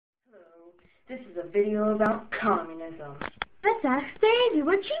This is a video about communism. Let's ask Daisy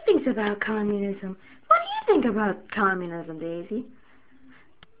what she thinks about communism. What do you think about communism, Daisy?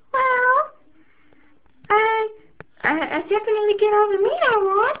 Well, I definitely get all the meat I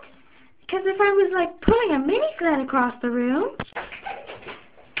want. Because if I was like pulling a mini sled across the room,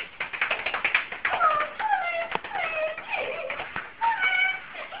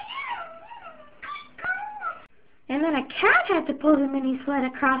 and then a cat had to pull the mini sled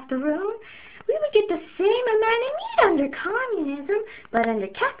across the room, we would get the same amount of meat under communism, but under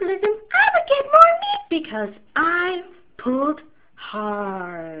capitalism, I would get more meat because I pulled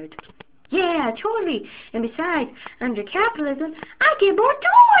hard. Yeah, totally. And besides, under capitalism, I get more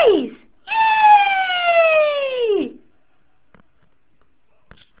toys. Yay!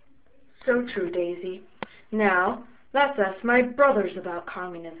 So true, Daisy. Now, let's ask my brothers about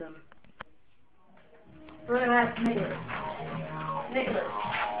communism. We're going to ask Nicholas. Nicholas,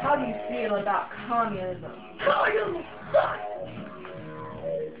 how do you feel about communism? Communism sucks!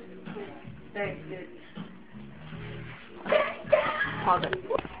 Thanks, dude. Pause it.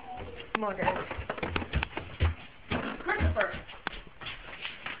 Come on, guys. Christopher,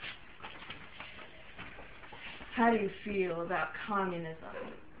 how do you feel about communism?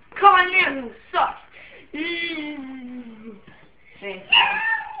 Communism sucks! Thanks.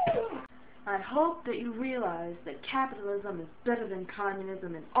 I hope that you realize that capitalism is better than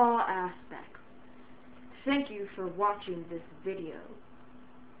communism in all aspects. Thank you for watching this video.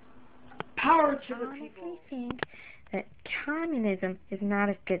 Power to the people. I think that communism is not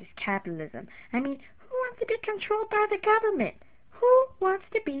as good as capitalism. I mean, who wants to be controlled by the government? Who wants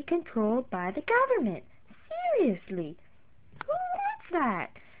to be controlled by the government? Seriously, who wants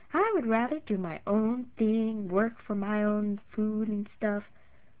that? I would rather do my own thing, work for my own food and stuff.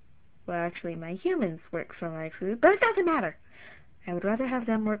 Well, actually, my humans work for my food, but it doesn't matter. I would rather have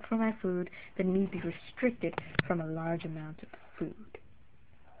them work for my food than me be restricted from a large amount of food.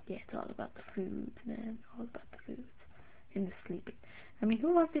 Yeah, it's all about the foods, man. All about the foods. And the sleeping. I mean,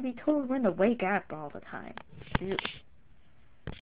 who wants to be told when to wake up all the time? Shoot.